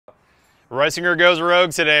Reisinger Goes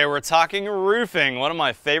Rogue today. We're talking roofing, one of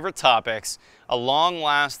my favorite topics, a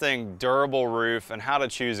long-lasting, durable roof and how to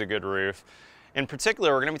choose a good roof. In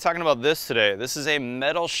particular, we're going to be talking about this today. This is a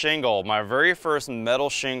metal shingle, my very first metal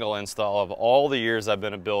shingle install of all the years I've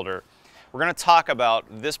been a builder. We're going to talk about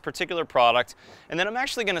this particular product, and then I'm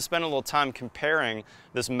actually going to spend a little time comparing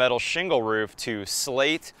this metal shingle roof to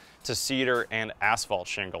slate, to cedar, and asphalt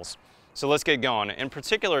shingles. So let's get going. In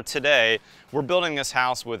particular today, we're building this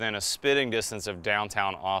house within a spitting distance of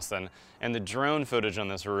downtown Austin, and the drone footage on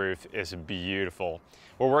this roof is beautiful.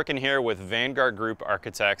 We're working here with Vanguard Group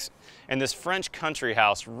Architects, and this French country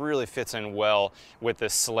house really fits in well with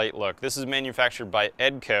this slate look. This is manufactured by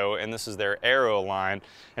Edco, and this is their Aero line.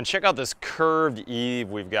 And check out this curved eave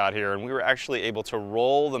we've got here, and we were actually able to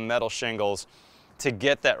roll the metal shingles to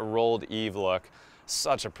get that rolled eave look.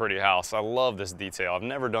 Such a pretty house. I love this detail. I've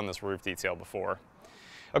never done this roof detail before.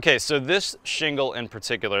 Okay, so this shingle in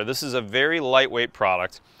particular, this is a very lightweight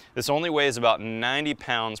product. This only weighs about 90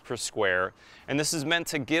 pounds per square, and this is meant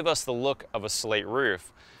to give us the look of a slate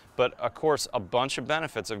roof. But of course, a bunch of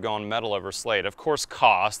benefits of going metal over slate. Of course,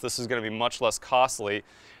 cost. This is going to be much less costly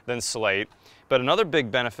than slate. But another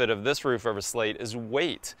big benefit of this roof over slate is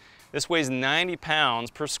weight. This weighs 90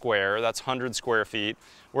 pounds per square, that's 100 square feet,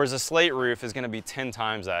 whereas a slate roof is going to be 10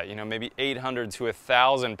 times that, maybe 800 to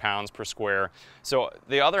 1,000 pounds per square. So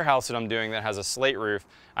the other house that I'm doing that has a slate roof,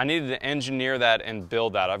 I needed to engineer that and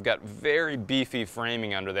build that. I've got very beefy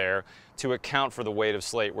framing under there to account for the weight of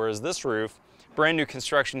slate, whereas this roof, brand new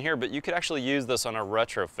construction here, but you could actually use this on a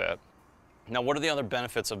retrofit. Now, what are the other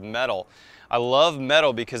benefits of metal? I love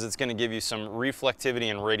metal because it's going to give you some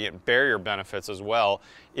reflectivity and radiant barrier benefits as well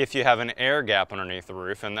if you have an air gap underneath the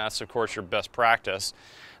roof, and that's of course your best practice.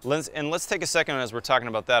 Let's take a second as we're talking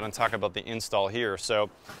about that and talk about the install here. So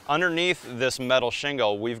underneath this metal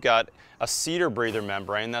shingle, we've got a cedar breather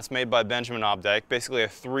membrane that's made by Benjamin Opdyke, basically a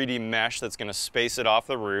 3D mesh that's going to space it off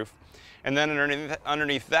the roof. And then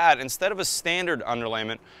underneath that, instead of a standard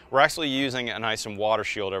underlayment, we're actually using an ice and water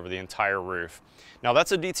shield over the entire roof. Now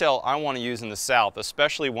that's a detail I want to use in the south,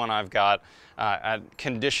 especially when I've got a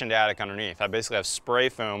conditioned attic underneath. I basically have spray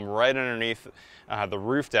foam right underneath the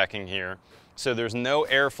roof decking here, so there's no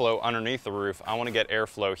airflow underneath the roof. I want to get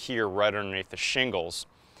airflow here right underneath the shingles.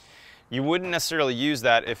 You wouldn't necessarily use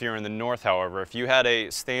that if you're in the north, however. If you had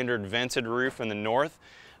a standard vented roof in the north,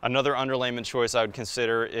 another underlayment choice I would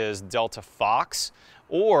consider is Delta Fox,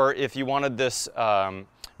 or if you wanted this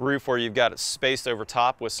roof where you've got it spaced over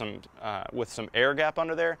top with some air gap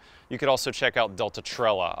under there, you could also check out Delta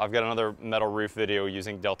Trella. I've got another metal roof video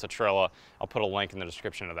using Delta Trella. I'll put a link in the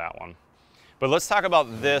description of that one. But let's talk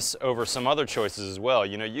about this over some other choices as well.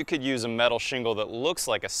 You could use a metal shingle that looks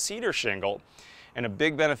like a cedar shingle, and a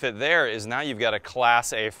big benefit there is now you've got a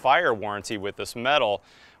Class A fire warranty with this metal,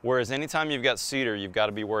 whereas anytime you've got cedar, you've got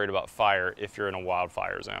to be worried about fire if you're in a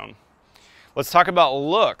wildfire zone. Let's talk about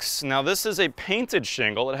looks. Now this is a painted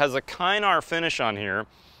shingle. It has a Kynar finish on here,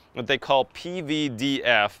 what they call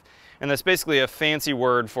PVDF, and that's basically a fancy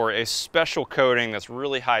word for a special coating that's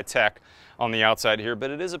really high tech on the outside here,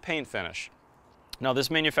 but it is a paint finish. Now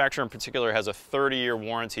this manufacturer in particular has a 30-year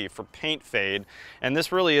warranty for paint fade, and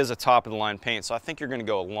this really is a top-of-the-line paint, so I think you're going to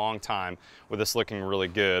go a long time with this looking really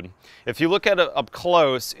good. If you look at it up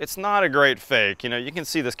close, it's not a great fake. You can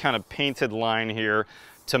see this kind of painted line here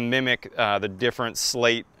to mimic the different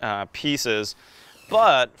slate pieces,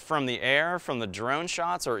 but from the air, from the drone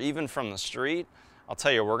shots, or even from the street, I'll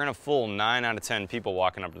tell you, we're going to fool 9 out of 10 people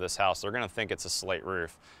walking up to this house. They're going to think it's a slate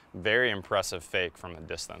roof. Very impressive fake from a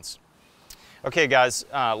distance. Okay guys,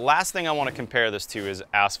 last thing I want to compare this to is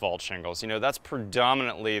asphalt shingles. That's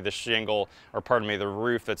predominantly the shingle, or pardon me, the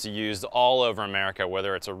roof that's used all over America,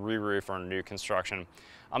 whether it's a re-roof or a new construction.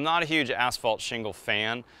 I'm not a huge asphalt shingle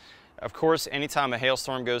fan. Of course, anytime a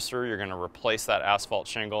hailstorm goes through, you're going to replace that asphalt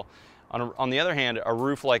shingle. On the other hand, a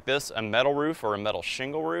roof like this, a metal roof or a metal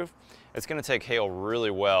shingle roof, it's going to take hail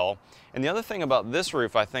really well. And the other thing about this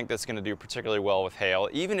roof I think that's going to do particularly well with hail,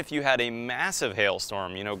 even if you had a massive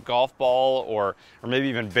hailstorm, golf ball or maybe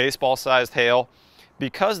even baseball sized hail,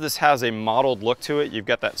 because this has a mottled look to it, you've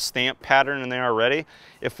got that stamp pattern in there already.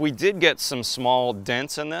 If we did get some small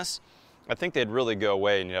dents in this, I think they'd really go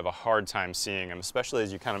away and you'd have a hard time seeing them, especially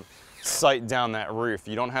as you kind of sight down that roof.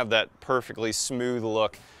 You don't have that perfectly smooth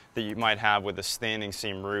look that you might have with a standing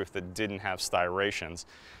seam roof that didn't have styrations.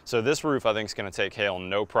 So this roof I think is going to take hail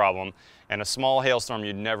no problem, and a small hailstorm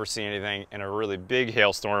you'd never see anything. In a really big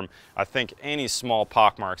hailstorm, I think any small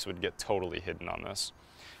pockmarks would get totally hidden on this.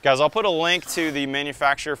 Guys, I'll put a link to the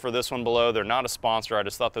manufacturer for this one below. They're not a sponsor. I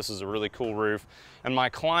just thought this was a really cool roof. And my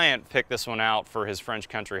client picked this one out for his French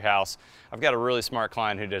country house. I've got a really smart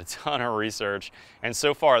client who did a ton of research. And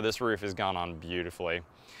so far, this roof has gone on beautifully.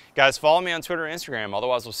 Guys, follow me on Twitter and Instagram.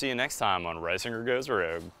 Otherwise, we'll see you next time on Reisinger Goes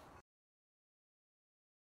Rogue.